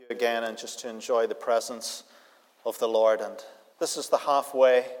again and just to enjoy the presence of the Lord. And this is the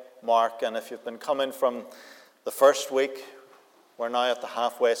halfway mark, and if you've been coming from the first week, we're now at the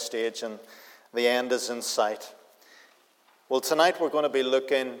halfway stage and the end is in sight. Well, tonight we're going to be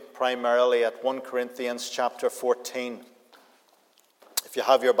looking primarily at 1 Corinthians chapter 14. If you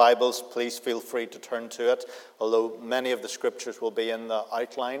have your Bibles, please feel free to turn to it, although many of the scriptures will be in the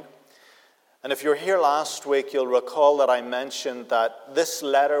outline. And if you were here last week, you'll recall that I mentioned that this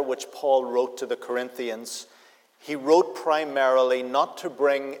letter which Paul wrote to the Corinthians, he wrote primarily not to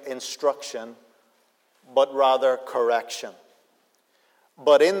bring instruction, but rather correction.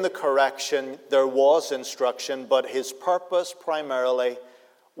 But in the correction, there was instruction, but his purpose primarily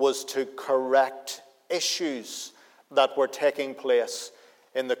was to correct issues that were taking place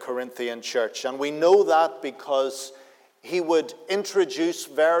in the Corinthian church. And we know that because he would introduce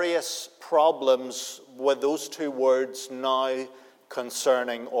various problems with those two words, now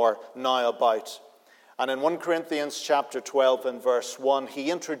concerning or now about. And in 1 Corinthians chapter 12 and verse 1,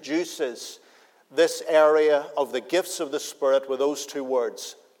 he introduces this area of the gifts of the Spirit with those two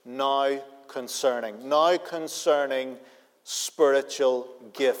words, now concerning spiritual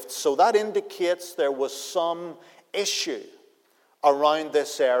gifts. So that indicates there was some issue around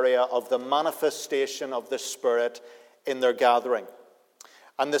this area of the manifestation of the Spirit in their gathering.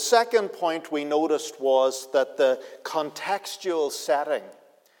 And the second point we noticed was that the contextual setting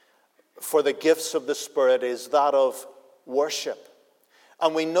for the gifts of the Spirit is that of worship.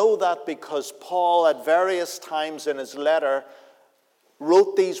 And we know that because Paul at various times in his letter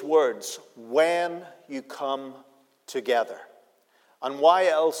wrote these words, when you come together. And why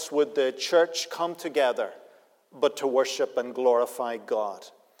else would the church come together but to worship and glorify God?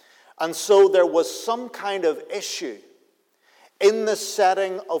 And so there was some kind of issue in the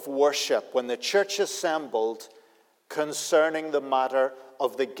setting of worship when the church assembled concerning the matter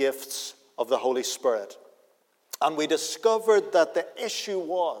of the gifts of the Holy Spirit. And we discovered that the issue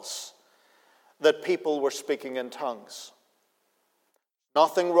was that people were speaking in tongues.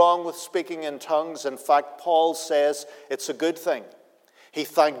 Nothing wrong with speaking in tongues. In fact, Paul says it's a good thing. He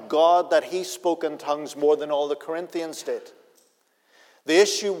thanked God that he spoke in tongues more than all the Corinthians did. The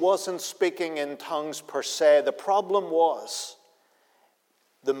issue wasn't speaking in tongues per se. The problem was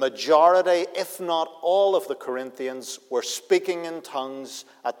the majority, if not all of the Corinthians, were speaking in tongues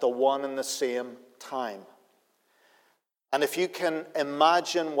at the one and the same time. And if you can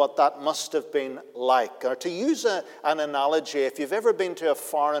imagine what that must have been like, or to use an analogy, if you've ever been to a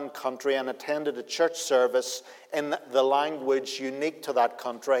foreign country and attended a church service in the language unique to that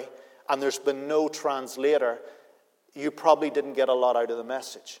country, and there's been no translator, you probably didn't get a lot out of the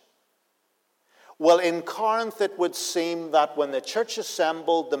message. Well, in Corinth, it would seem that when the church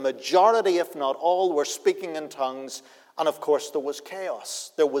assembled, the majority, if not all, were speaking in tongues. And of course, there was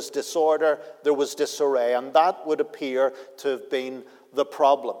chaos. There was disorder. There was disarray. And that would appear to have been the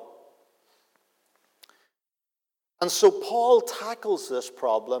problem. And so Paul tackles this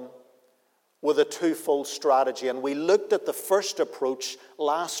problem with a twofold strategy. And we looked at the first approach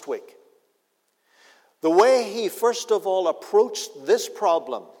last week. The way he, first of all, approached this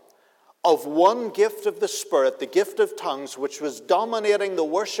problem of one gift of the Spirit, the gift of tongues, which was dominating the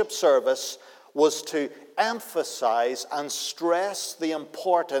worship service, was to emphasize and stress the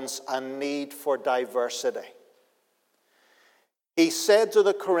importance and need for diversity. He said to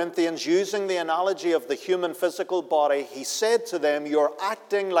the Corinthians, using the analogy of the human physical body, he said to them, you're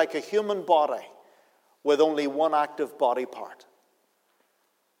acting like a human body with only one active body part.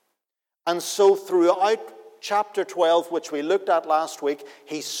 And so throughout chapter 12, which we looked at last week,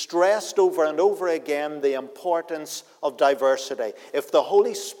 he stressed over and over again the importance of diversity. If the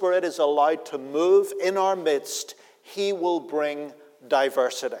Holy Spirit is allowed to move in our midst, he will bring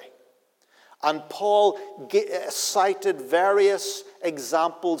diversity. And Paul cited various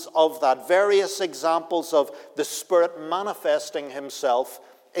examples of that, various examples of the Spirit manifesting himself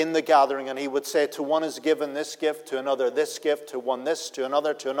in the gathering. And he would say, to one is given this gift, to another this gift, to one this, to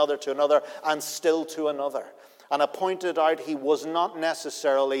another, to another, to another, and still to another. And I pointed out he was not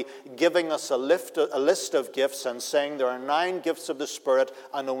necessarily giving us a list of gifts and saying there are 9 gifts of the Spirit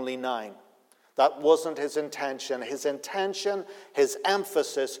and only 9. That wasn't his intention. His intention, his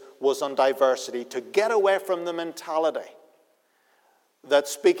emphasis was on diversity, to get away from the mentality that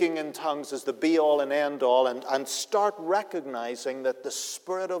speaking in tongues is the be-all and end-all, and start recognizing that the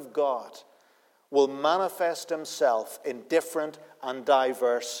Spirit of God will manifest himself in different and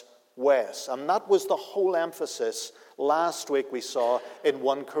diverse ways. And that was the whole emphasis last week we saw in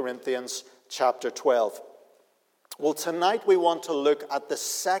 1 Corinthians chapter 12. Well, tonight we want to look at the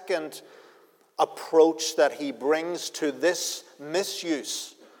second approach that he brings to this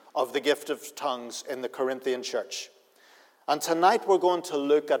misuse of the gift of tongues in the Corinthian church. And tonight we're going to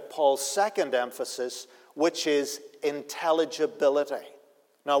look at Paul's second emphasis, which is intelligibility.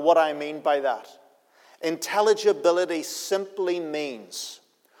 Now, what I mean by that? Intelligibility simply means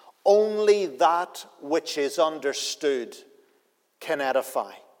only that which is understood can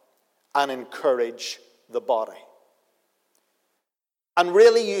edify and encourage the body. And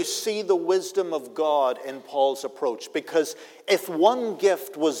really you see the wisdom of God in Paul's approach, because if one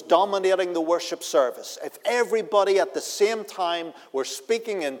gift was dominating the worship service, if everybody at the same time were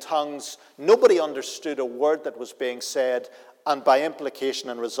speaking in tongues, nobody understood a word that was being said, and by implication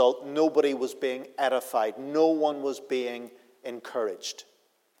and result, nobody was being edified. No one was being encouraged.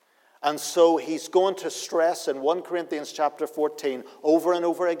 And so he's going to stress in 1 Corinthians chapter 14 over and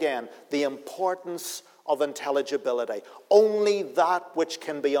over again the importance of intelligibility. Only that which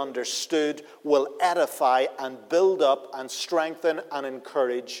can be understood will edify and build up and strengthen and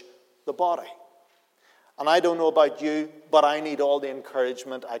encourage the body. And I don't know about you, but I need all the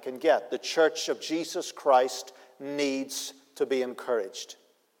encouragement I can get. The Church of Jesus Christ needs to be encouraged.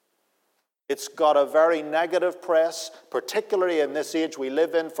 It's got a very negative press, particularly in this age we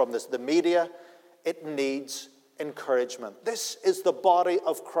live in from the media. It needs encouragement. This is the body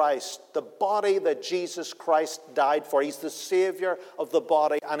of Christ, the body that Jesus Christ died for. He's the Savior of the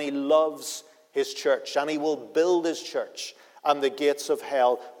body, and he loves his church, and he will build his church, and the gates of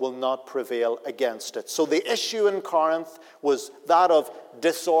hell will not prevail against it. So the issue in Corinth was that of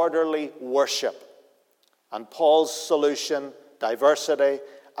disorderly worship, and Paul's solution, diversity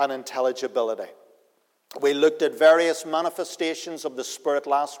and intelligibility. We looked at various manifestations of the Spirit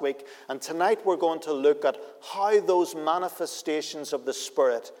last week, and tonight we're going to look at how those manifestations of the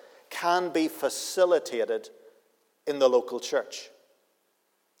Spirit can be facilitated in the local church.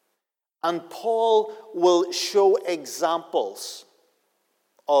 And Paul will show examples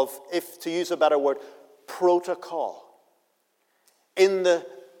of, if to use a better word, protocol in the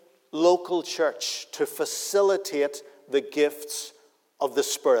local church to facilitate the gifts of the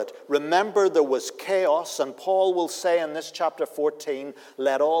Spirit. Remember, there was chaos, and Paul will say in this chapter 14,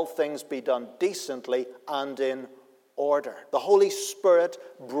 let all things be done decently and in order. The Holy Spirit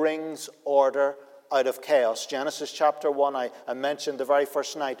brings order out of chaos. Genesis chapter 1, I mentioned the very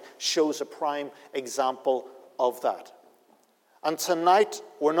first night, shows a prime example of that. And tonight,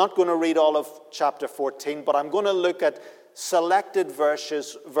 we're not going to read all of chapter 14, but I'm going to look at selected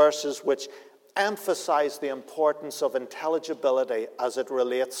verses which emphasize the importance of intelligibility as it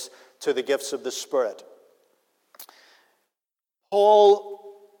relates to the gifts of the Spirit. Paul,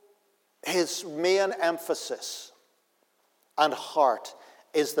 his main emphasis and heart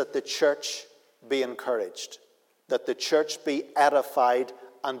is that the church be encouraged, that the church be edified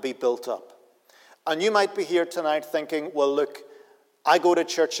and be built up. And you might be here tonight thinking, well, look, I go to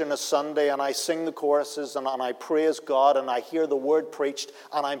church on a Sunday and I sing the choruses and I praise God and I hear the word preached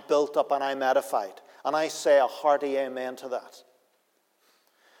and I'm built up and I'm edified. And I say a hearty amen to that.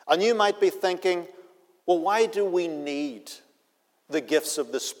 And you might be thinking, well, why do we need the gifts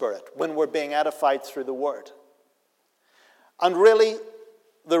of the Spirit when we're being edified through the word? And really,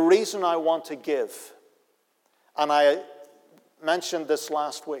 the reason I want to give, and I mentioned this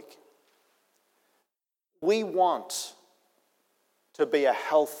last week, we want to be a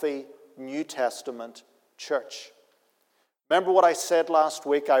healthy New Testament church. Remember what I said last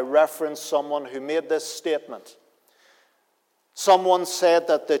week? I referenced someone who made this statement. Someone said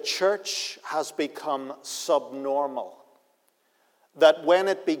that the church has become subnormal. That when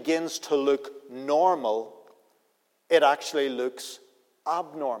it begins to look normal, it actually looks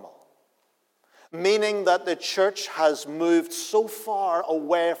abnormal. Meaning that the church has moved so far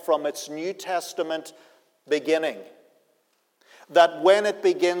away from its New Testament beginning that when it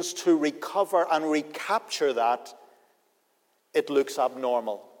begins to recover and recapture that, it looks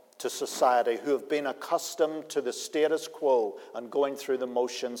abnormal to society who have been accustomed to the status quo and going through the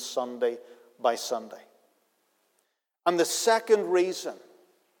motions Sunday by Sunday. And the second reason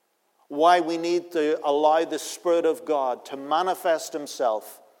why we need to allow the Spirit of God to manifest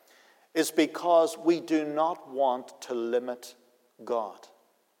himself is because we do not want to limit God.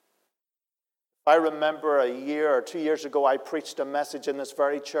 I remember a year or 2 years ago, I preached a message in this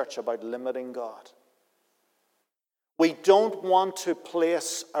very church about limiting God. We don't want to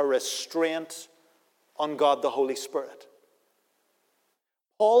place a restraint on God the Holy Spirit.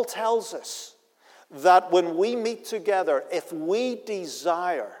 Paul tells us that when we meet together, if we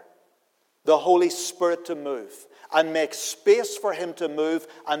desire the Holy Spirit to move and make space for him to move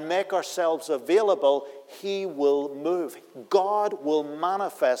and make ourselves available, he will move. God will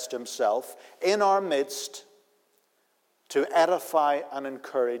manifest himself in our midst to edify and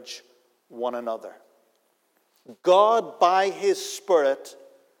encourage one another. God, by his Spirit,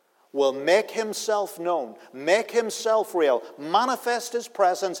 will make himself known, make himself real, manifest his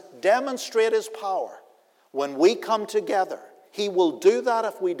presence, demonstrate his power. When we come together, he will do that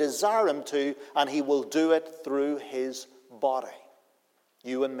if we desire him to, and he will do it through his body,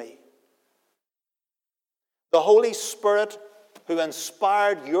 you and me. The Holy Spirit who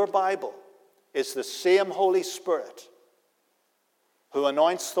inspired your Bible is the same Holy Spirit who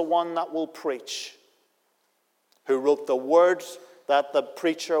anoints the one that will preach, who wrote the words that the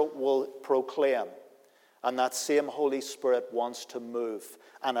preacher will proclaim. And that same Holy Spirit wants to move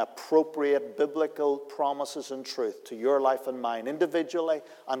and appropriate biblical promises and truth to your life and mine, individually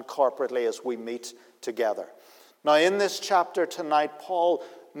and corporately as we meet together. Now, in this chapter tonight, Paul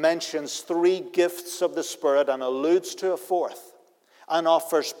mentions 3 gifts of the Spirit and alludes to a 4th, and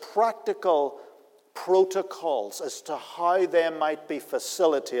offers practical protocols as to how they might be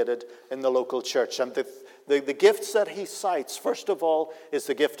facilitated in the local church. And the gifts that he cites, first of all, is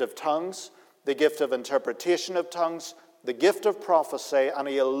the gift of tongues, the gift of interpretation of tongues, the gift of prophecy, and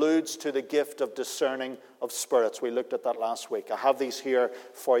he alludes to the gift of discerning of spirits. We looked at that last week. I have these here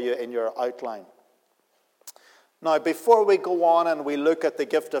for you in your outline. Now, before we go on and we look at the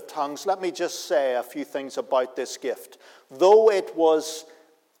gift of tongues, let me just say a few things about this gift. Though it was,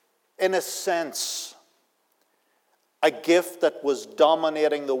 in a sense, a gift that was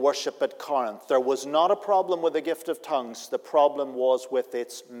dominating the worship at Corinth, there was not a problem with the gift of tongues. The problem was with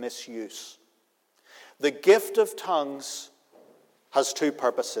its misuse. The gift of tongues has 2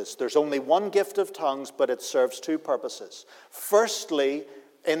 purposes. There's only one gift of tongues, but it serves 2 purposes. Firstly,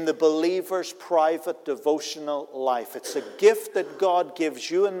 in the believer's private devotional life. It's a gift that God gives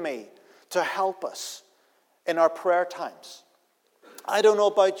you and me to help us in our prayer times. I don't know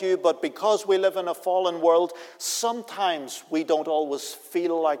about you, but because we live in a fallen world, sometimes we don't always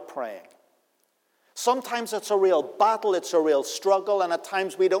feel like praying. Sometimes it's a real battle, it's a real struggle, and at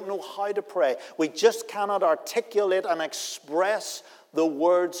times we don't know how to pray. We just cannot articulate and express the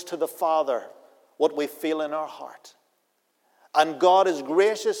words to the Father, what we feel in our heart. And God has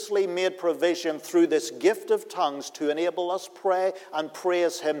graciously made provision through this gift of tongues to enable us pray and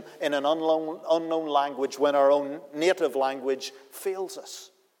praise him in an unknown language when our own native language fails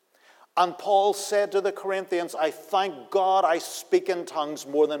us. And Paul said to the Corinthians, I thank God I speak in tongues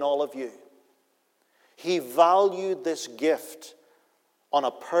more than all of you. He valued this gift on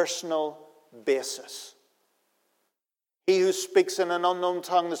a personal basis. He who speaks in an unknown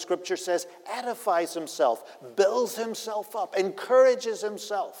tongue, the scripture says, edifies himself, builds himself up, encourages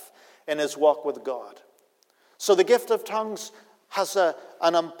himself in his walk with God. So the gift of tongues has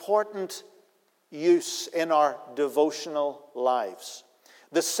an important use in our devotional lives.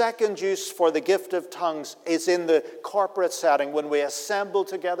 The second use for the gift of tongues is in the corporate setting, when we assemble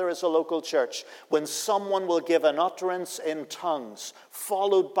together as a local church, when someone will give an utterance in tongues,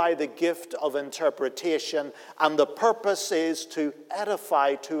 followed by the gift of interpretation, and the purpose is to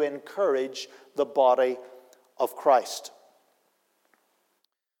edify, to encourage the body of Christ.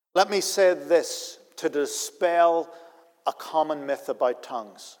 Let me say this to dispel a common myth about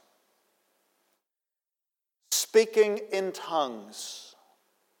tongues. Speaking in tongues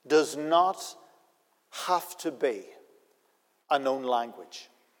does not have to be a known language.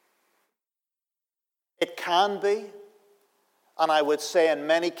 It can be, and I would say in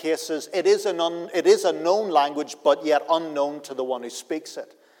many cases it is a known language, but yet unknown to the one who speaks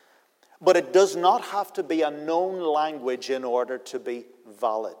it. But it does not have to be a known language in order to be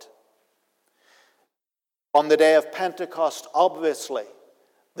valid. On the day of Pentecost, obviously,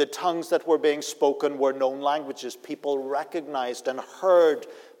 the tongues that were being spoken were known languages. People recognized and heard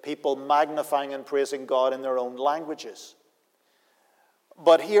people magnifying and praising God in their own languages.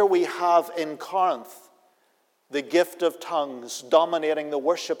 But here we have in Corinth the gift of tongues dominating the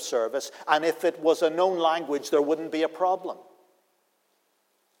worship service, and if it was a known language, there wouldn't be a problem.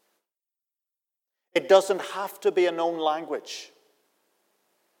 It doesn't have to be a known language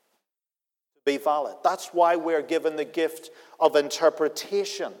to be valid. That's why we're given the gift of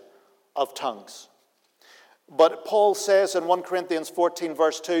interpretation of tongues. But Paul says in 1 Corinthians 14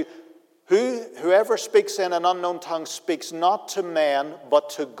 verse 2, whoever speaks in an unknown tongue speaks not to man but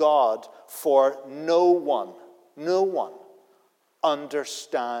to God, for no one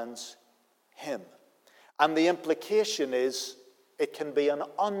understands him. And the implication is it can be an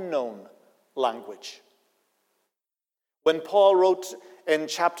unknown language. When Paul wrote in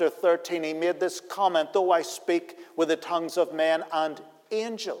chapter 13, he made this comment, though I speak with the tongues of men and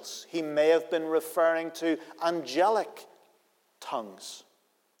angels. He may have been referring to angelic tongues.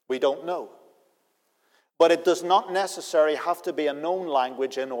 We don't know. but it does not necessarily have to be a known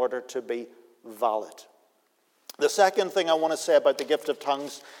language in order to be valid. The second thing I want to say about the gift of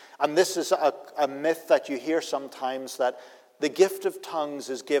tongues, and this is a myth that you hear sometimes, that the gift of tongues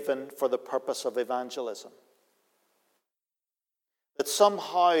is given for the purpose of evangelism. That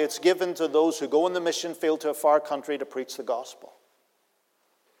somehow it's given to those who go in the mission field to a far country to preach the gospel.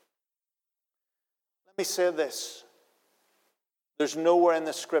 Let me say this. There's nowhere in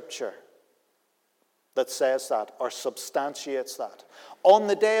the scripture that says that or substantiates that. On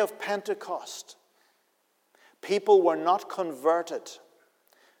the day of Pentecost, people were not converted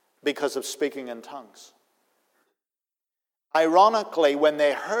because of speaking in tongues. Ironically, when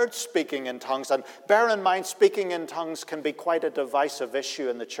they heard speaking in tongues, and bear in mind, speaking in tongues can be quite a divisive issue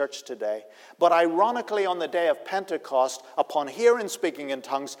in the church today, but ironically, on the day of Pentecost, upon hearing speaking in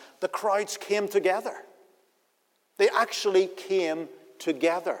tongues, the crowds came together. They actually came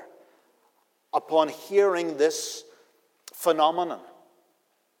together upon hearing this phenomenon.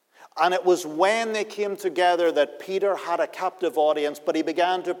 And it was when they came together that Peter had a captive audience, but he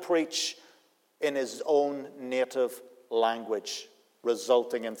began to preach in his own native language,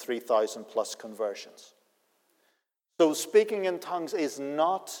 resulting in 3,000 plus conversions. So speaking in tongues is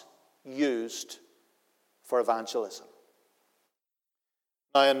not used for evangelism.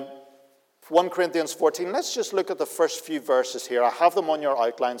 Now in 1 Corinthians 14, let's just look at the first few verses here. I have them on your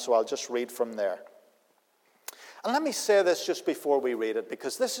outline, so I'll just read from there. And let me say this just before we read it,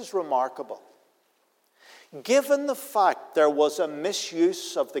 because this is remarkable. Given the fact there was a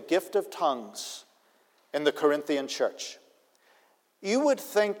misuse of the gift of tongues in the Corinthian church, you would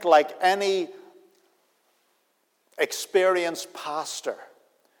think, like any experienced pastor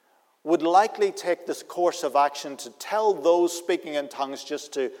would likely take this course of action to tell those speaking in tongues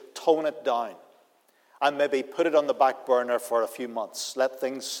just to tone it down and maybe put it on the back burner for a few months, let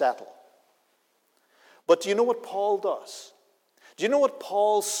things settle. But do you know what Paul does? Do you know what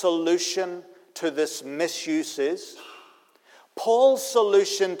Paul's solution to this misuse is? Paul's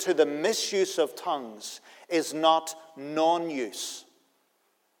solution to the misuse of tongues is not non-use.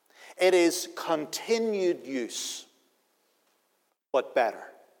 It is continued use, but better.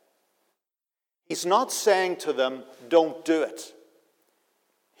 He's not saying to them, don't do it.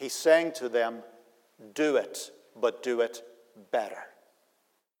 He's saying to them, do it, but do it better.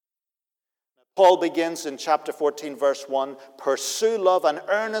 Paul begins in chapter 14, verse 1, pursue love and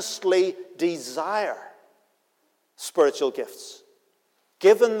earnestly desire spiritual gifts.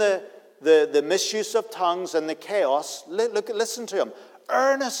 Given the misuse of tongues and the chaos, listen to him.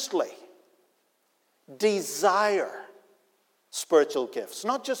 Earnestly desire spiritual gifts.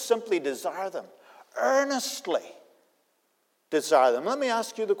 Not just simply desire them. Earnestly desire them. Let me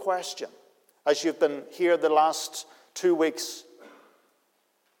ask you the question, as you've been here the last 2 weeks.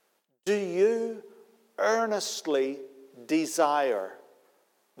 Do you earnestly desire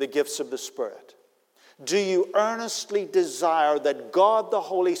the gifts of the Spirit? Do you earnestly desire that God the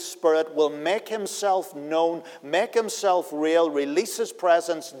Holy Spirit will make himself known, make himself real, release his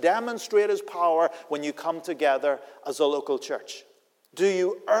presence, demonstrate his power when you come together as a local church? Do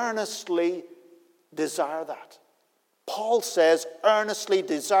you earnestly desire that? Paul says, earnestly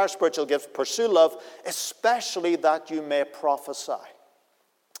desire spiritual gifts, pursue love, especially that you may prophesy.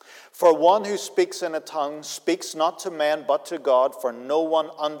 For one who speaks in a tongue speaks not to men but to God, for no one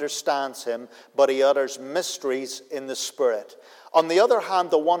understands him, but he utters mysteries in the Spirit. On the other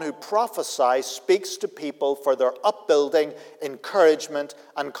hand, the one who prophesies speaks to people for their upbuilding, encouragement,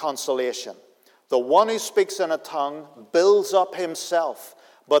 and consolation. The one who speaks in a tongue builds up himself,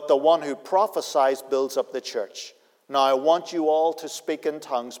 but the one who prophesies builds up the church. Now I want you all to speak in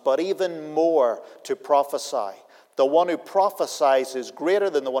tongues, but even more to prophesy. The one who prophesies is greater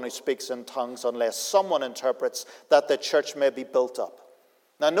than the one who speaks in tongues, unless someone interprets, that the church may be built up.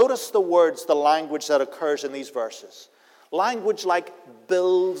 Now notice the words, the language that occurs in these verses. Language like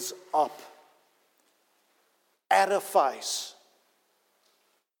builds up, edifies.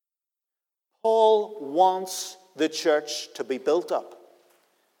 Paul wants the church to be built up,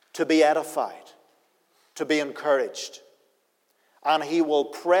 to be edified, to be encouraged. And he will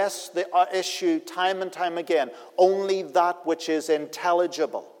press the issue time and time again. Only that which is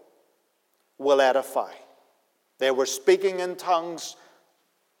intelligible will edify. They were speaking in tongues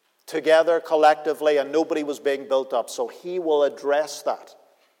together collectively, and nobody was being built up. So he will address that.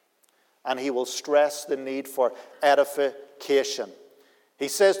 And he will stress the need for edification. He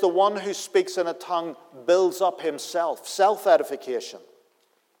says the one who speaks in a tongue builds up himself, self-edification.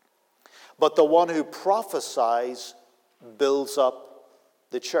 But the one who prophesies builds up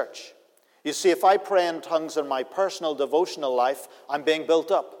the church. You see, if I pray in tongues in my personal devotional life, I'm being built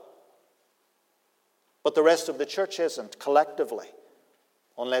up. But the rest of the church isn't, collectively,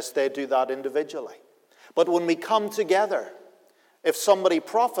 unless they do that individually. But when we come together, if somebody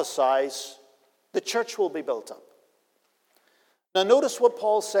prophesies, the church will be built up. Now notice what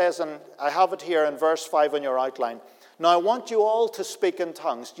Paul says, and I have it here in verse 5 in your outline. Now I want you all to speak in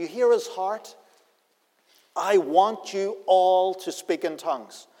tongues. Do you hear his heart? I want you all to speak in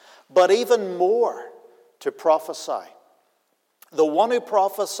tongues, but even more to prophesy. The one who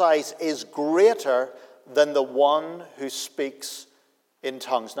prophesies is greater than the one who speaks in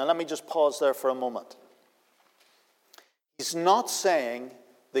tongues. Now let me just pause there for a moment. He's not saying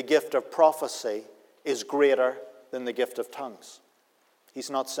the gift of prophecy is greater than the gift of tongues. He's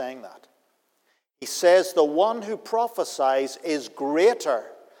not saying that. He says the one who prophesies is greater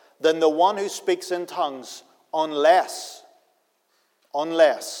than the one who speaks in tongues unless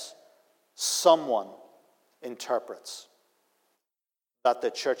someone interprets, that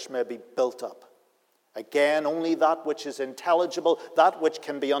the church may be built up. Again, only that which is intelligible, that which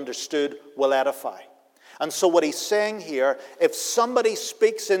can be understood, will edify. And so what he's saying here, if somebody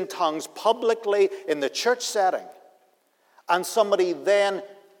speaks in tongues publicly in the church setting, and somebody then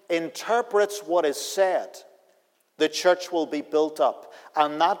interprets what is said, the church will be built up.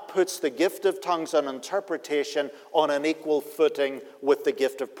 And that puts the gift of tongues and interpretation on an equal footing with the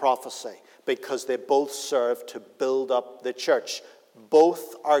gift of prophecy, because they both serve to build up the church.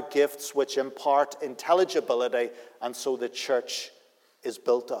 Both are gifts which impart intelligibility, and so the church is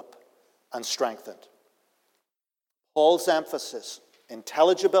built up and strengthened. Paul's emphasis,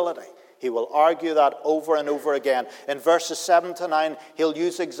 intelligibility. He will argue that over and over again. In verses 7 to 9, he'll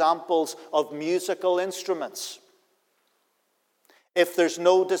use examples of musical instruments. If there's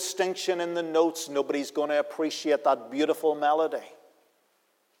no distinction in the notes, nobody's going to appreciate that beautiful melody.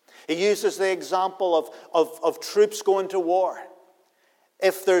 He uses the example of troops going to war.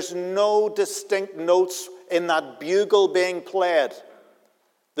 If there's no distinct notes in that bugle being played,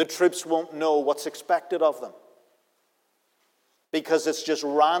 the troops won't know what's expected of them, because it's just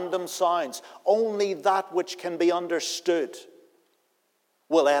random sounds. Only that which can be understood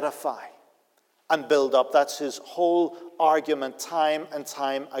will edify and build up. That's his whole argument time and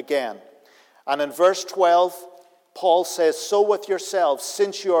time again. And in verse 12, Paul says, so with yourselves,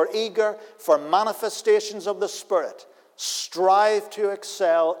 since you are eager for manifestations of the Spirit, strive to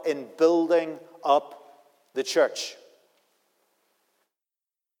excel in building up the church.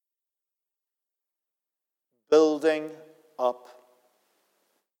 Building up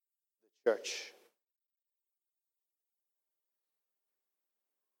the church.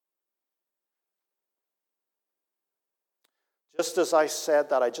 Just as I said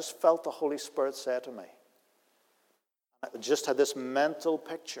that, I just felt the Holy Spirit say to me. I just had this mental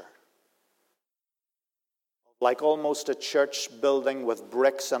picture, like almost a church building with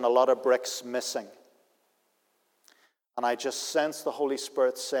bricks and a lot of bricks missing. And I just sense the Holy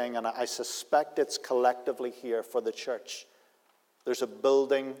Spirit saying, and I suspect it's collectively here for the church, there's a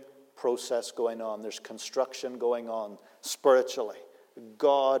building process going on. There's construction going on spiritually.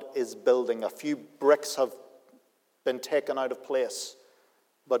 God is building. A few bricks have been taken out of place,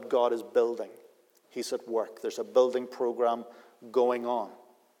 but God is building. He's at work. There's a building program going on.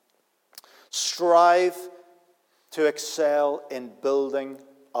 Strive to excel in building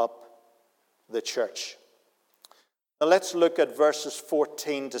up the church. Now let's look at verses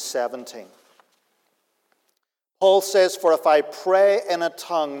 14 to 17. Paul says, for if I pray in a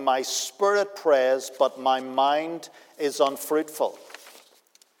tongue, my spirit prays, but my mind is unfruitful.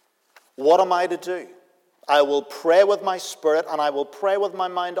 What am I to do? I will pray with my spirit, and I will pray with my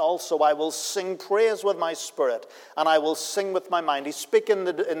mind also. I will sing praise with my spirit, and I will sing with my mind. He's speaking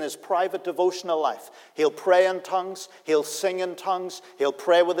in his private devotional life. He'll pray in tongues. He'll sing in tongues. He'll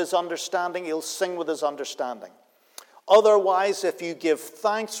pray with his understanding. He'll sing with his understanding. Otherwise, if you give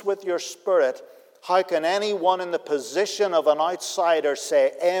thanks with your spirit, how can anyone in the position of an outsider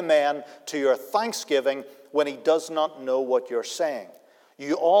say amen to your thanksgiving when he does not know what you're saying?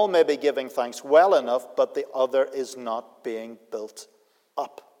 You all may be giving thanks well enough, but the other is not being built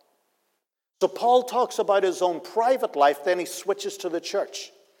up. So Paul talks about his own private life, then he switches to the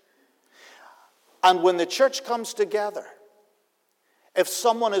church. And when the church comes together, if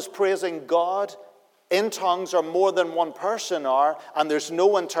someone is praising God in tongues, or more than one person are, and there's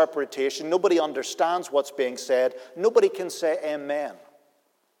no interpretation, nobody understands what's being said, nobody can say amen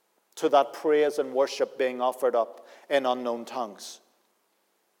to that praise and worship being offered up in unknown tongues.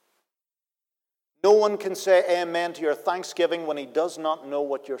 No one can say amen to your thanksgiving when he does not know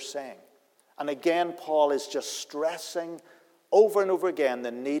what you're saying. And again, Paul is just stressing over and over again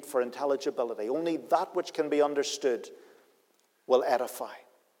the need for intelligibility. Only that which can be understood will edify.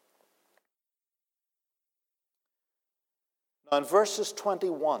 Now in verses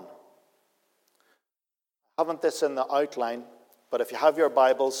 21, I haven't this in the outline, but if you have your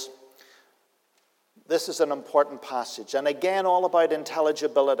Bibles, this is an important passage. And again, all about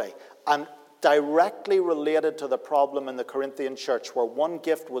intelligibility and directly related to the problem in the Corinthian church where one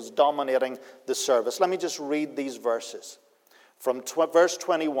gift was dominating the service. Let me just read these verses. From verse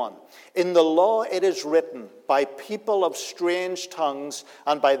 21, in the law it is written, by people of strange tongues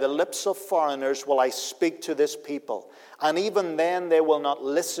and by the lips of foreigners will I speak to this people. And even then they will not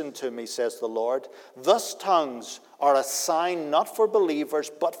listen to me, says the Lord. Thus tongues are a sign not for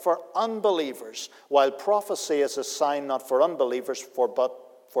believers, but for unbelievers, while prophecy is a sign not for unbelievers, but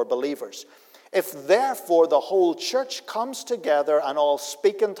for believers. If therefore the whole church comes together and all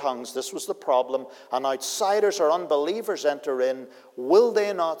speak in tongues, this was the problem, and outsiders or unbelievers enter in, will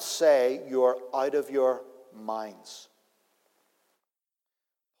they not say you're out of your minds?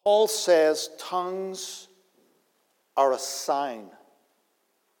 Paul says tongues are a sign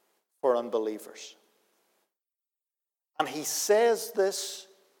for unbelievers. And he says this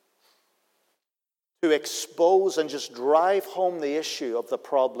to expose and just drive home the issue of the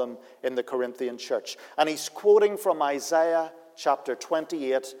problem in the Corinthian church. And he's quoting from Isaiah chapter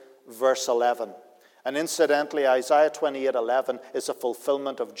 28, verse 11. And incidentally, Isaiah 28:11 is a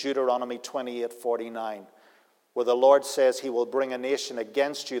fulfillment of Deuteronomy 28:49, where the Lord says he will bring a nation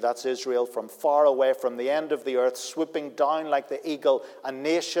against you, that's Israel, from far away, from the end of the earth, swooping down like the eagle, a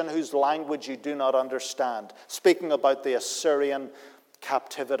nation whose language you do not understand. Speaking about the Assyrian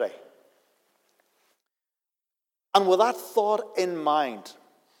captivity. And with that thought in mind,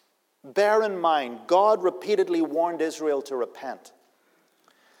 bear in mind, God repeatedly warned Israel to repent.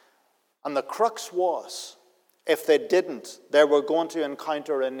 And the crux was, if they didn't, they were going to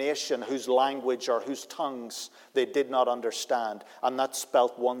encounter a nation whose language or whose tongues they did not understand. And that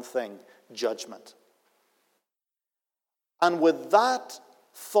spelt one thing, judgment. And with that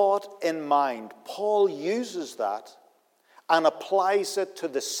thought in mind, Paul uses that and applies it to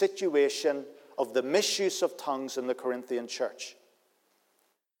the situation of the misuse of tongues in the Corinthian church.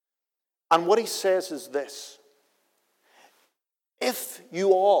 And what he says is this: if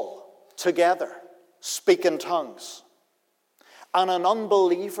you all together speak in tongues and an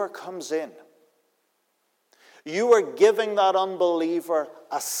unbeliever comes in, you are giving that unbeliever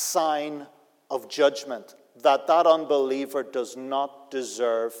a sign of judgment that that unbeliever does not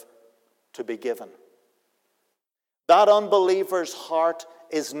deserve to be given. That unbeliever's heart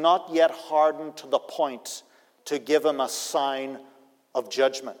is not yet hardened to the point to give him a sign of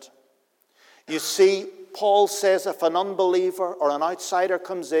judgment. You see, Paul says if an unbeliever or an outsider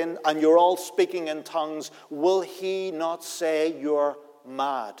comes in and you're all speaking in tongues, will he not say you're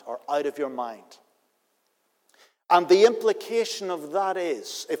mad or out of your mind? And the implication of that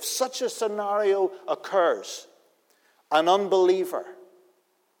is, if such a scenario occurs, an unbeliever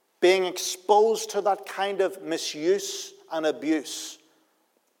being exposed to that kind of misuse and abuse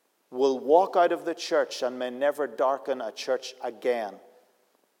will walk out of the church and may never darken a church again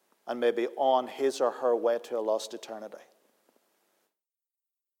and may be on his or her way to a lost eternity.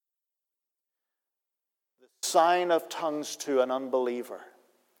 The sign of tongues to an unbeliever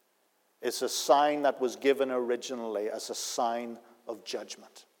is a sign that was given originally as a sign of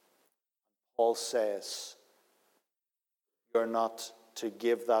judgment. Paul says, you're not to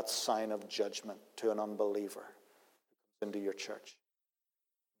give that sign of judgment to an unbeliever who comes into your church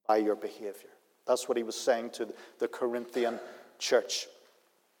by your behavior. That's what he was saying to the Corinthian church.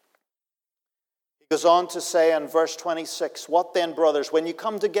 He goes on to say in verse 26, what then, brothers, when you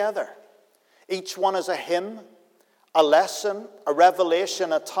come together, each one is a hymn, a lesson, a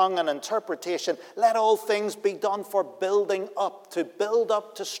revelation, a tongue, an interpretation, let all things be done for building up, to build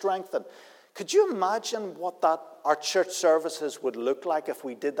up, to strengthen. Could you imagine what our church services would look like if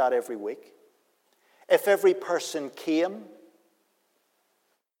we did that every week? If every person came,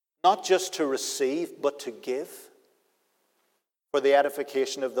 not just to receive, but to give for the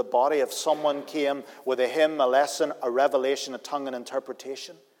edification of the body. If someone came with a hymn, a lesson, a revelation, a tongue, and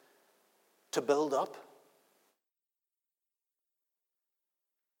interpretation, to build up.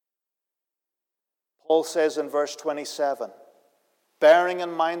 Paul says in verse 27, bearing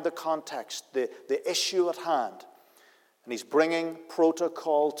in mind the context, the issue at hand, and he's bringing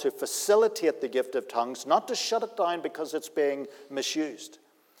protocol to facilitate the gift of tongues, not to shut it down because it's being misused.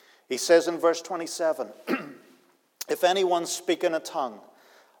 He says in verse 27, if anyone speak in a tongue,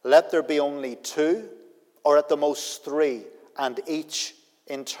 let there be only two, or at the most three, and each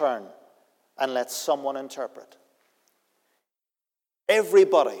in turn, and let someone interpret.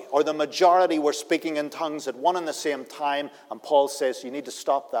 Everybody, or the majority, were speaking in tongues at one and the same time, and Paul says you need to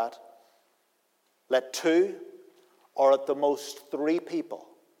stop that. Let two or at the most 3 people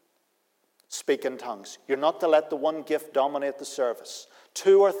speak in tongues. You're not to let the one gift dominate the service.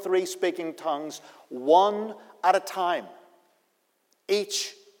 2 or 3 speaking tongues, one at a time,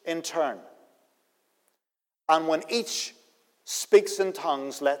 each in turn. And when each speaks in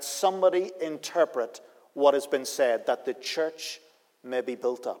tongues, let somebody interpret what has been said, that the church may be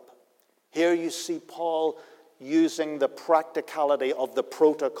built up. Here you see Paul using the practicality of the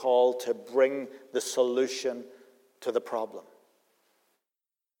protocol to bring the solution to the problem.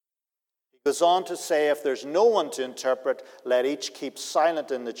 He goes on to say, if there's no one to interpret, let each keep silent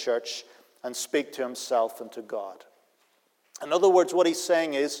in the church and speak to himself and to God. In other words, what he's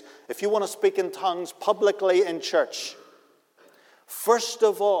saying is, if you want to speak in tongues publicly in church, first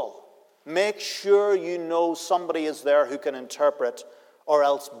of all, make sure you know somebody is there who can interpret, or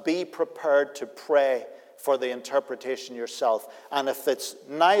else be prepared to pray for the interpretation yourself. And if it's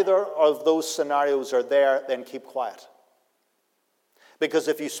neither of those scenarios are there, then keep quiet. Because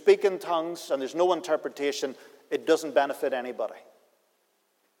if you speak in tongues and there's no interpretation, it doesn't benefit anybody.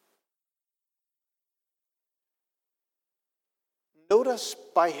 Notice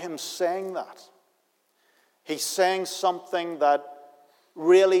by him saying that, he's saying something that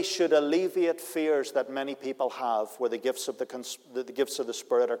really should alleviate fears that many people have where the gifts of the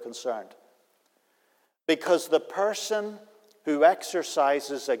Spirit are concerned. Because the person who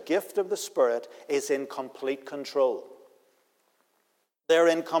exercises a gift of the Spirit is in complete control. They're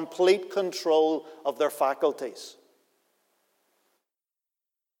in complete control of their faculties.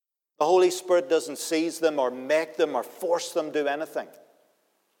 The Holy Spirit doesn't seize them or make them or force them to do anything.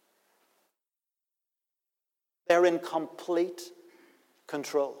 They're in complete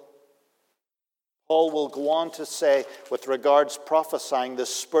control. Paul will go on to say, with regards prophesying, the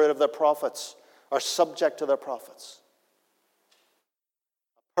spirit of the prophets are subject to their prophets.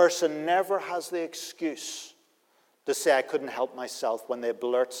 A person never has the excuse to say, I couldn't help myself, when they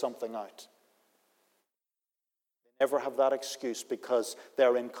blurt something out. They never have that excuse because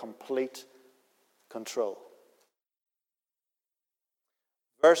they're in complete control.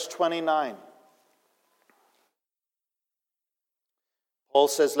 Verse 29. Paul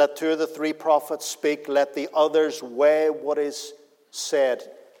says, let 2 of the 3 prophets speak, let the others weigh what is said.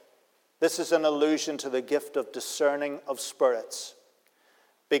 This is an allusion to the gift of discerning of spirits.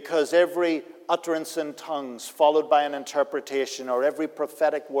 Because every utterance in tongues followed by an interpretation, or every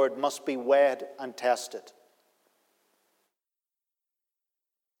prophetic word, must be weighed and tested. It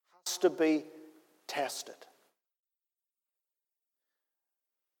has to be tested.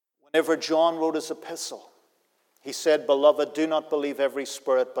 Whenever John wrote his epistle, he said, beloved, do not believe every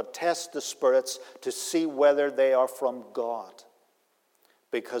spirit, but test the spirits to see whether they are from God.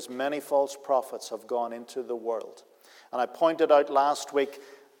 Because many false prophets have gone into the world. And I pointed out last week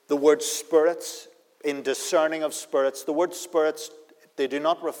the word spirits, in discerning of spirits. The word spirits, they do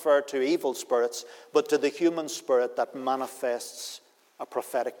not refer to evil spirits, but to the human spirit that manifests a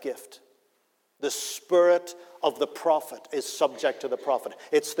prophetic gift. The spirit of the prophet is subject to the prophet.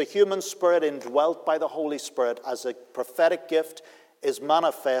 It's the human spirit indwelt by the Holy Spirit as a prophetic gift is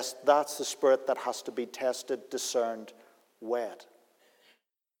manifest. That's the spirit that has to be tested, discerned, weighed.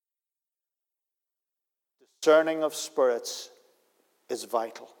 Discerning of spirits is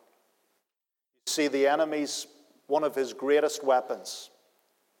vital. You see, the enemy's, one of his greatest weapons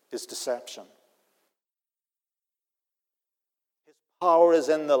is deception. His power is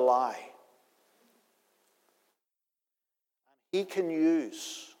in the lie. He can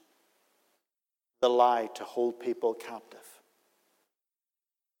use the lie to hold people captive.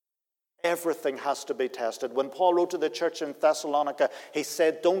 Everything has to be tested. When Paul wrote to the church in Thessalonica, he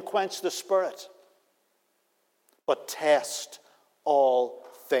said, don't quench the spirit, but test all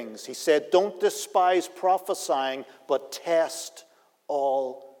things. He said, don't despise prophesying, but test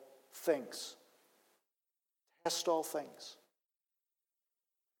all things. Test all things.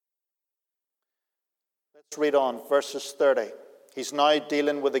 Let's read on, verses 30. He's now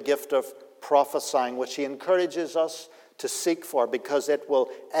dealing with the gift of prophesying, which he encourages us to seek for because it will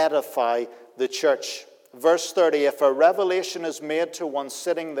edify the church. Verse 30, if a revelation is made to one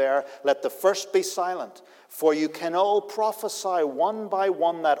sitting there, let the first be silent, for you can all prophesy one by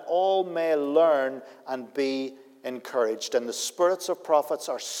one, that all may learn and be encouraged. And the spirits of prophets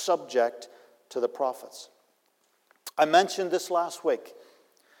are subject to the prophets. I mentioned this last week.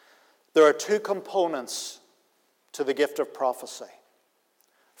 There are 2 components to the gift of prophecy.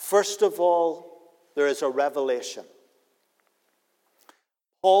 First of all, there is a revelation.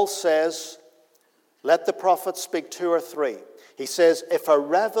 Paul says, let the prophets speak 2 or 3. He says, if a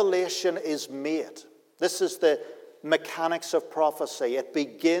revelation is made, this is the mechanics of prophecy. It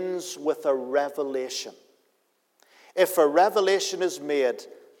begins with a revelation. If a revelation is made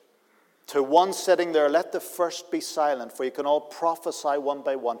to one sitting there, let the first be silent, for you can all prophesy one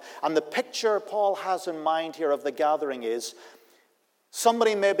by one. And the picture Paul has in mind here of the gathering is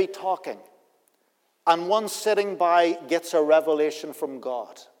somebody may be talking, and one sitting by gets a revelation from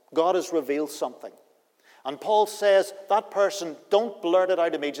God. God has revealed something. And Paul says, that person, don't blurt it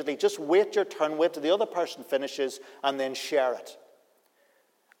out immediately. Just wait your turn, wait till the other person finishes, and then share it.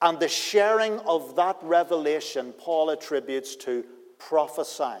 And the sharing of that revelation, Paul attributes to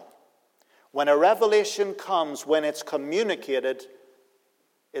prophesying. When a revelation comes, when it's communicated,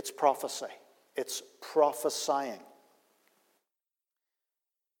 it's prophecy. It's prophesying.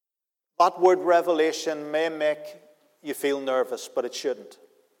 That word revelation may make you feel nervous, but it shouldn't.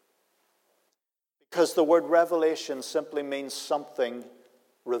 Because the word revelation simply means something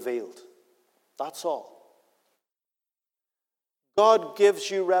revealed. That's all. God gives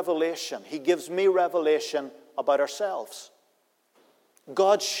you revelation. He gives me revelation about ourselves.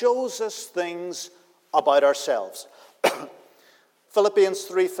 God shows us things about ourselves. Philippians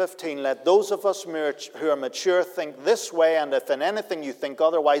 3:15, let those of us who are mature think this way, and if in anything you think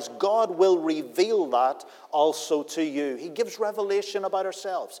otherwise, God will reveal that also to you. He gives revelation about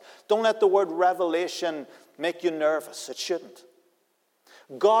ourselves. Don't let the word revelation make you nervous. It shouldn't.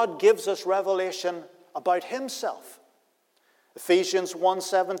 God gives us revelation about himself. Ephesians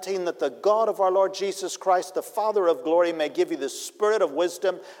 1:17, that the God of our Lord Jesus Christ, the Father of glory, may give you the spirit of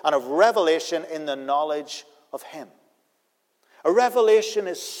wisdom and of revelation in the knowledge of him. A revelation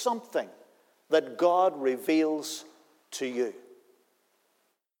is something that God reveals to you.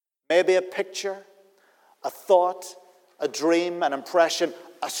 Maybe a picture, a thought, a dream, an impression,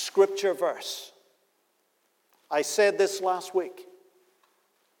 a scripture verse. I said this last week.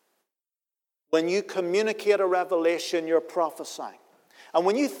 When you communicate a revelation, you're prophesying. And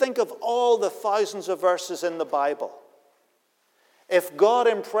when you think of all the thousands of verses in the Bible, if God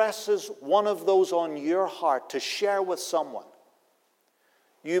impresses one of those on your heart to share with someone,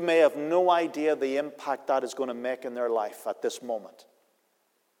 you may have no idea the impact that is going to make in their life at this moment.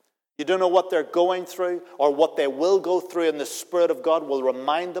 You don't know what they're going through or what they will go through, and the Spirit of God will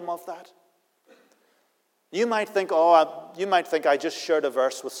remind them of that. You might think, I just shared a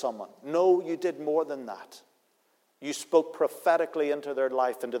verse with someone. No, you did more than that. You spoke prophetically into their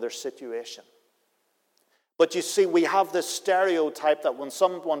life, into their situation. But you see, we have this stereotype that when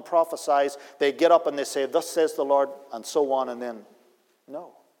someone prophesies, they get up and they say, thus says the Lord, and so on, and then,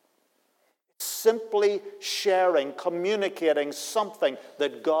 no. It's simply sharing, communicating something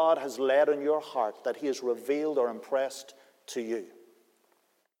that God has laid on your heart, that he has revealed or impressed to you.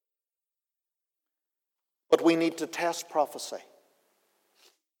 But we need to test prophecy.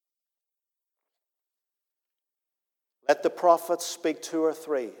 Let the prophets speak 2 or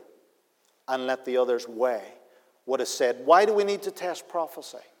 3, and let the others weigh what is said. Why do we need to test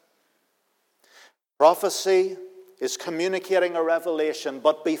prophecy? Prophecy is communicating a revelation,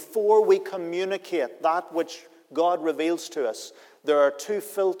 but before we communicate that which God reveals to us, there are 2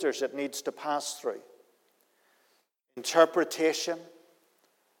 filters it needs to pass through: interpretation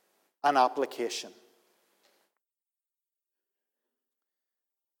and application.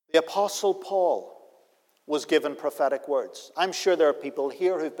 The Apostle Paul was given prophetic words. I'm sure there are people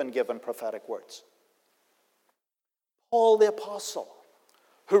here who've been given prophetic words. Paul the Apostle,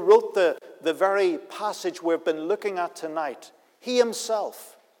 who wrote the very passage we've been looking at tonight, he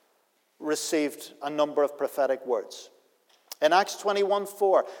himself received a number of prophetic words. In Acts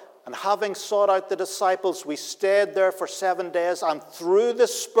 21:4, and having sought out the disciples, we stayed there for 7 days, and through the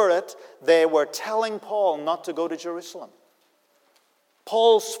Spirit they were telling Paul not to go to Jerusalem.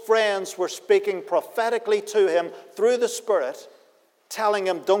 Paul's friends were speaking prophetically to him through the Spirit, telling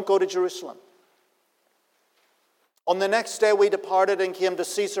him, don't go to Jerusalem. On the next day we departed and came to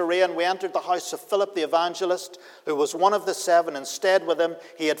Caesarea, and we entered the house of Philip the evangelist, who was one of the 7, and stayed with him.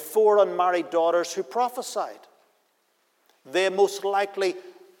 He had 4 unmarried daughters who prophesied. They most likely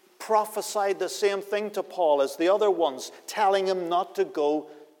prophesied the same thing to Paul as the other ones, telling him not to go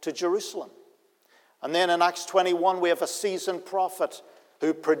to Jerusalem. And then in Acts 21 we have a seasoned prophet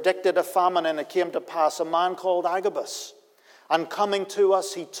who predicted a famine, and it came to pass, a man called Agabus. And coming to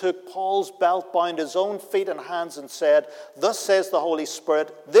us, he took Paul's belt, bound his own feet and hands, and said, thus says the Holy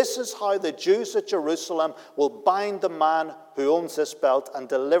Spirit, this is how the Jews at Jerusalem will bind the man who owns this belt and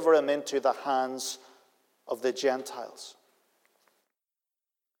deliver him into the hands of the Gentiles.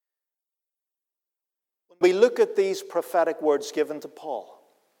 When we look at these prophetic words given to Paul,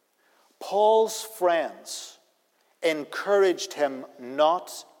 Paul's friends encouraged him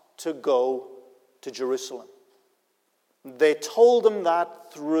not to go to Jerusalem. They told him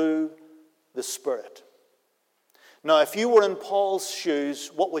that through the Spirit. Now, if you were in Paul's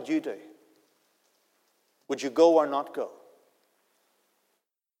shoes, what would you do? Would you go or not go?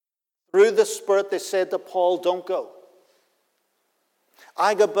 Through the Spirit, they said to Paul, don't go.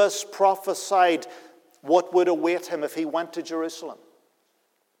 Agabus prophesied what would await him if he went to Jerusalem.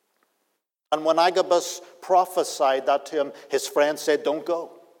 And when Agabus prophesied that to him, his friends said, don't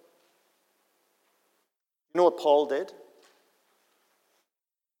go. You know what Paul did?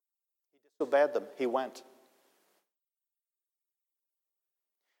 He disobeyed them. He went.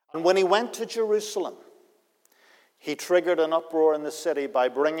 And when he went to Jerusalem, he triggered an uproar in the city by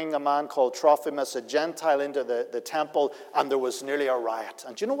bringing a man called Trophimus, a Gentile, into the temple, and there was nearly a riot.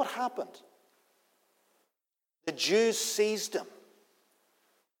 And do you know what happened? The Jews seized him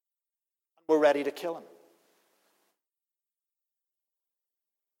and were ready to kill him.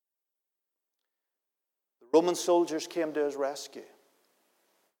 The Roman soldiers came to his rescue.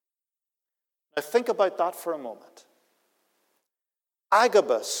 Now think about that for a moment.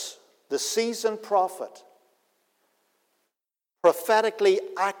 Agabus, the seasoned prophet, prophetically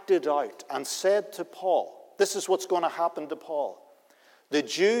acted out and said to Paul, this is what's going to happen to Paul. The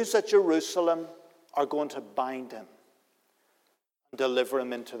Jews at Jerusalem are going to bind him and deliver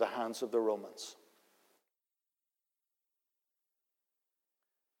him into the hands of the Romans.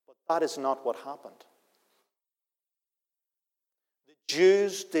 But that is not what happened. The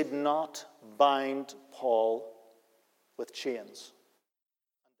Jews did not bind Paul with chains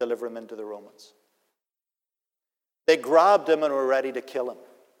and deliver him into the Romans. They grabbed him and were ready to kill him.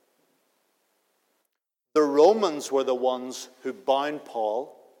 The Romans were the ones who bound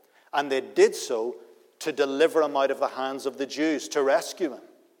Paul, and they did so to deliver him out of the hands of the Jews, to rescue him.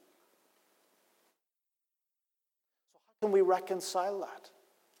 So how can we reconcile that?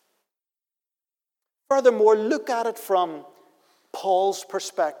 Furthermore, look at it from Paul's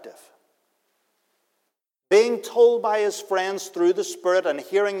perspective. Being told by his friends through the Spirit and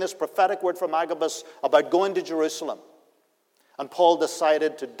hearing this prophetic word from Agabus about going to Jerusalem, and Paul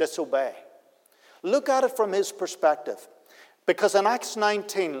decided to disobey. Look at it from his perspective. Because in Acts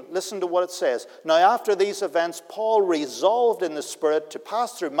 19, listen to what it says. Now after these events, Paul resolved in the Spirit to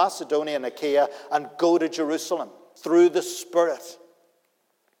pass through Macedonia and Achaia and go to Jerusalem through the Spirit.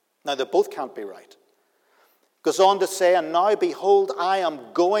 Now they both can't be right. Goes on to say, and now behold, I am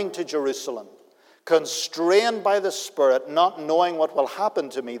going to Jerusalem, constrained by the Spirit, not knowing what will happen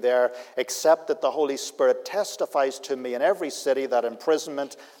to me there, except that the Holy Spirit testifies to me in every city that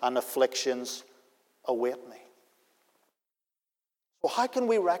imprisonment and afflictions await me. Well, how can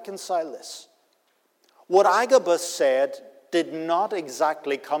we reconcile this? What Agabus said did not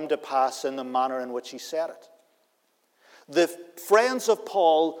exactly come to pass in the manner in which he said it. The friends of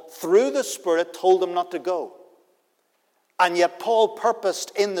Paul, through the Spirit, told him not to go. And yet Paul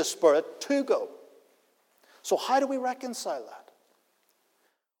purposed in the Spirit to go. So how do we reconcile that?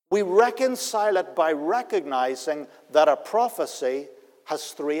 We reconcile it by recognizing that a prophecy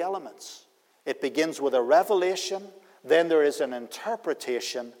has three elements. It begins with a revelation, then there is an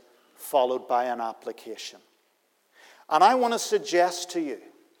interpretation, followed by an application. And I want to suggest to you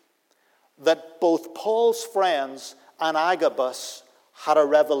that both Paul's friends and Agabus had a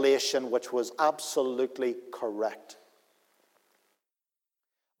revelation which was absolutely correct.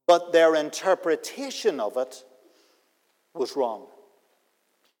 But their interpretation of it was wrong.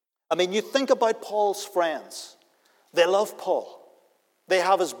 I mean, you think about Paul's friends. They love Paul. They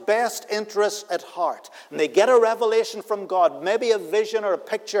have his best interests at heart. And they get a revelation from God, maybe a vision or a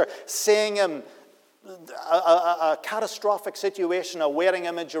picture, seeing him, a catastrophic situation awaiting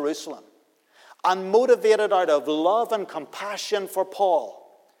him in Jerusalem. And motivated out of love and compassion for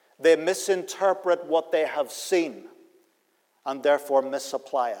Paul, they misinterpret what they have seen and therefore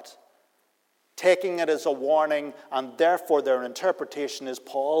misapply it, taking it as a warning, and therefore their interpretation is,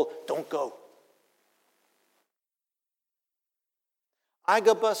 Paul, don't go.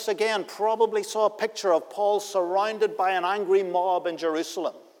 Agabus, again, probably saw a picture of Paul surrounded by an angry mob in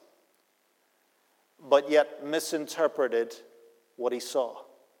Jerusalem, but yet misinterpreted what he saw.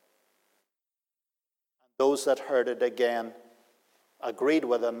 Those that heard it again agreed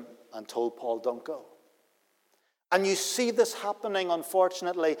with him and told Paul, don't go. And you see this happening,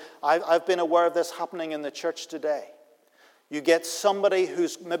 unfortunately. I've been aware of this happening in the church today. You get somebody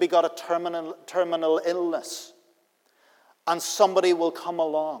who's maybe got a terminal illness, and somebody will come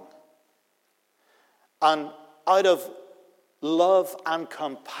along. And out of love and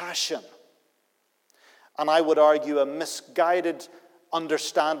compassion, and I would argue a misguided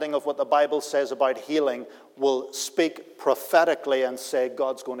understanding of what the Bible says about healing, will speak prophetically and say,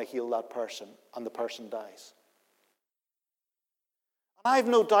 God's going to heal that person, and the person dies. And I've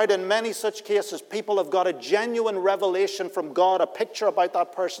no doubt in many such cases, people have got a genuine revelation from God, a picture about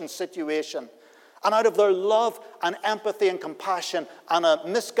that person's situation. And out of their love and empathy and compassion and a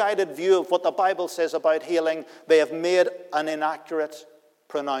misguided view of what the Bible says about healing, they have made an inaccurate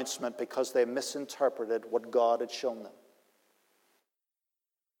pronouncement because they misinterpreted what God had shown them.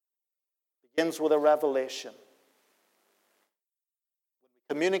 It begins with a revelation.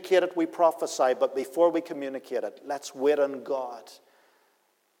 When we communicate it, we prophesy, but before we communicate it, let's wait on God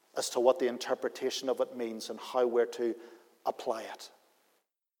as to what the interpretation of it means and how we're to apply it.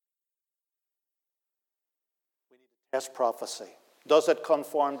 We need to test prophecy. Does it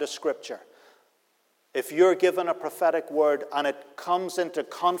conform to Scripture? If you're given a prophetic word and it comes into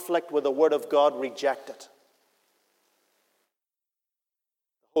conflict with the Word of God, reject it.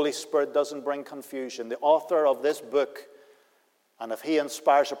 The Holy Spirit doesn't bring confusion. The author of this book, and if he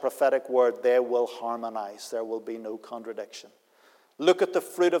inspires a prophetic word, they will harmonize. There will be no contradiction. Look at the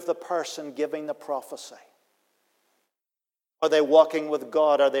fruit of the person giving the prophecy. Are they walking with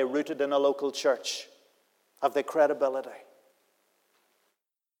God? Are they rooted in a local church? Have they credibility?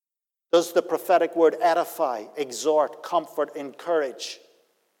 Does the prophetic word edify, exhort, comfort, encourage?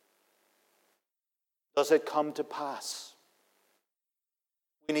 Does it come to pass?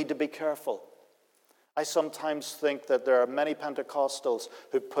 We need to be careful. I sometimes think that there are many Pentecostals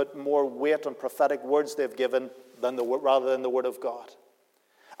who put more weight on prophetic words they've given rather than the Word of God.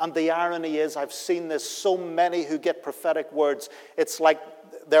 And the irony is, I've seen this, so many who get prophetic words, it's like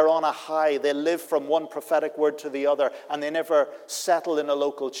they're on a high. They live from one prophetic word to the other, and they never settle in a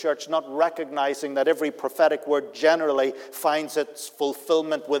local church, not recognizing that every prophetic word generally finds its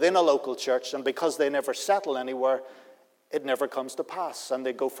fulfillment within a local church, and because they never settle anywhere, it never comes to pass, and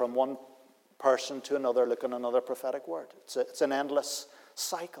they go from one person to another looking another prophetic word. It's an endless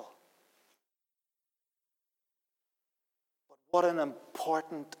cycle. But what an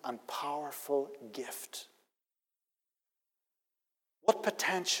important and powerful gift. What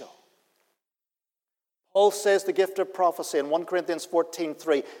potential. Paul says the gift of prophecy in 1 Corinthians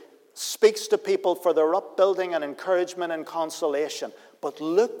 14:3 speaks to people for their upbuilding and encouragement and consolation. But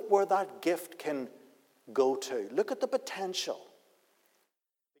look where that gift can go to. Look at the potential.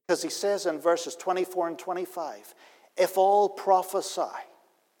 Because he says in verses 24 and 25, if all prophesy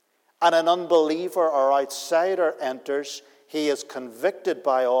and an unbeliever or outsider enters, he is convicted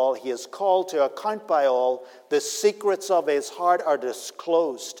by all, he is called to account by all, the secrets of his heart are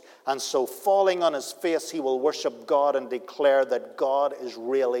disclosed, and so falling on his face he will worship God and declare that God is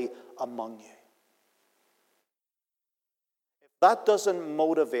really among you. If that doesn't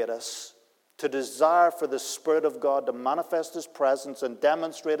motivate us to desire for the Spirit of God to manifest His presence and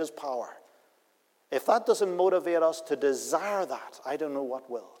demonstrate His power, if that doesn't motivate us to desire that, I don't know what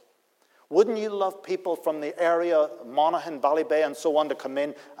will. Wouldn't you love people from the area, Monaghan, Ballybay, and so on, to come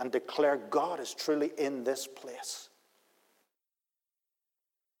in and declare God is truly in this place?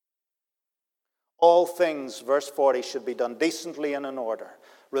 All things, verse 40, should be done decently and in order.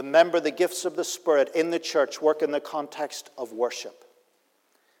 Remember, the gifts of the Spirit in the church work in the context of worship.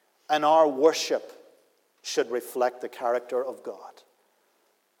 And our worship should reflect the character of God.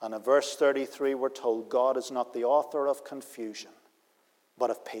 And in verse 33, we're told God is not the author of confusion, but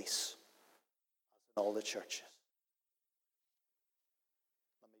of peace in all the churches.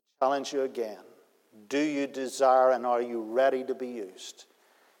 Let me challenge you again. Do you desire and are you ready to be used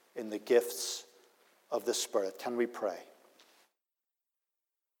in the gifts of the Spirit? Can we pray?